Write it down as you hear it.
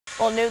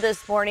Well, new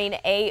this morning,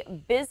 a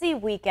busy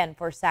weekend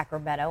for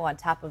Sacramento on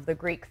top of the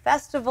Greek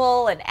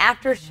festival and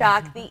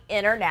aftershock. The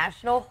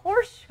International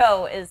Horse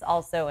Show is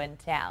also in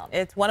town.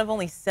 It's one of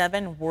only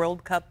 7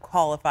 World Cup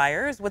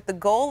qualifiers with the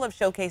goal of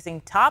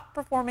showcasing top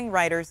performing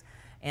riders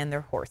and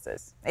their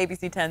horses.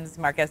 ABC 10's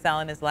Marquez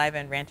Allen is live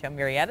in Rancho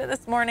Murieta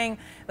this morning,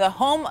 the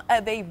home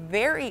of a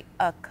very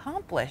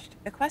accomplished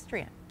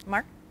equestrian.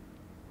 Mark?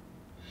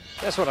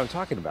 That's what I'm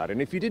talking about. And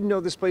if you didn't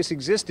know this place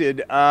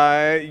existed,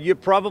 you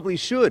probably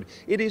should.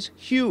 It is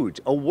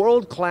huge, a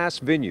world-class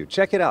venue.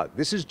 Check it out.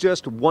 This is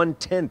just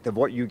 1/10 of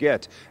what you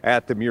get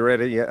at the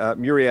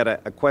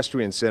Murieta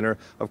Equestrian Center.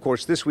 Of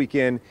course, this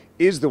weekend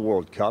is the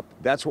World Cup.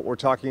 That's what we're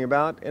talking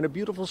about, and a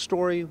beautiful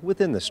story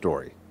within the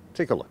story.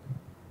 Take a look.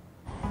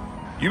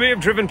 You may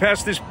have driven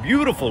past this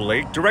beautiful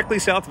lake directly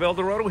south of El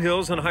Dorado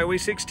Hills on Highway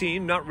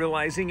 16, not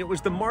realizing it was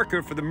the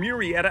marker for the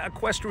Murieta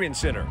Equestrian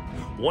Center,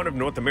 one of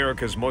North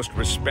America's most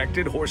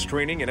respected horse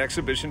training and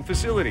exhibition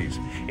facilities.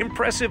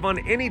 Impressive on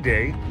any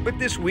day, but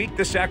this week,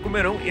 the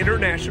Sacramento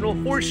International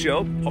Horse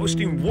Show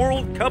hosting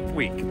World Cup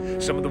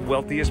Week. Some of the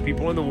wealthiest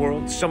people in the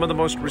world, some of the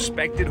most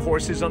respected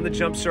horses on the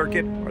jump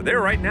circuit are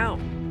there right now.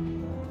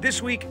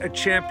 This week, a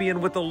champion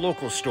with a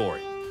local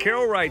story.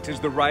 Carol Wright is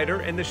the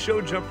rider and the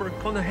show jumper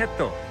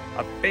Conejito,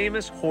 a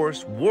famous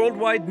horse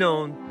worldwide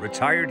known,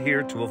 retired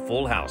here to a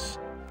full house.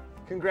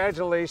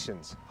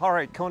 Congratulations. All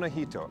right,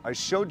 Conejito, a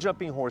show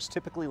jumping horse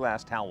typically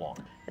lasts how long?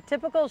 A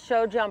typical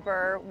show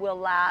jumper will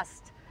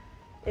last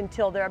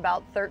until they're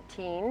about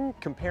 13.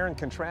 Compare and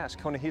contrast,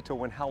 Conejito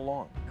went how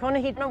long?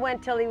 Conejito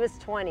went till he was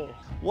 20.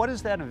 What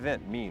does that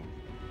event mean?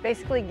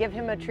 Basically give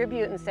him a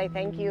tribute and say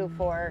thank you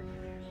for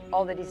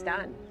all that he's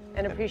done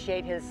and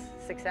appreciate his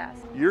success.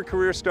 Your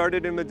career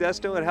started in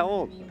Modesto at how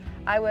old?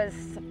 I was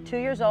 2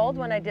 years old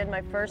when I did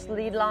my first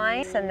lead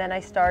line, and then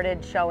I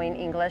started showing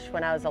English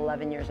when I was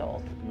 11 years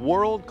old.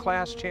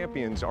 World-class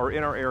champions are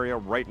in our area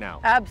right now.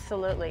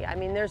 Absolutely. I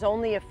mean, there's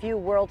only a few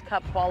World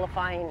Cup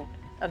qualifying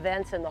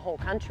events in the whole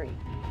country.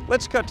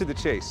 Let's cut to the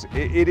chase.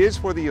 It is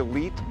for the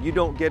elite. You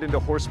don't get into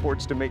horse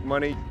sports to make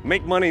money.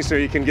 Make money so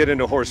you can get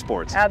into horse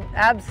sports.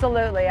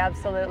 Absolutely,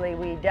 absolutely.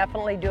 We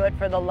definitely do it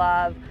for the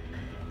love.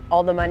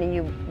 All the money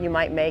you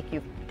might make,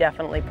 you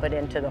definitely put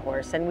into the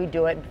horse, and we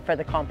do it for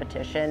the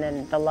competition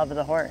and the love of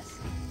the horse.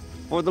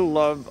 For the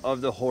love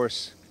of the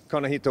horse.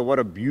 Conejito, what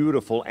a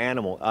beautiful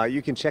animal.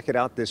 You can check it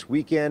out this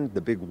weekend. The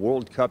big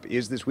World Cup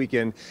is this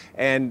weekend,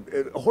 and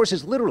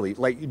horses literally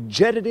like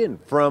jetted in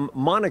from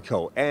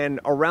Monaco and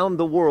around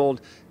the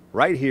world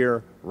right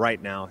here,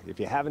 right now.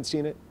 If you haven't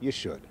seen it, you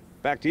should.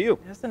 Back to you.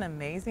 Just an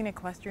amazing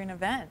equestrian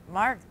event.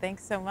 Mark,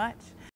 thanks so much.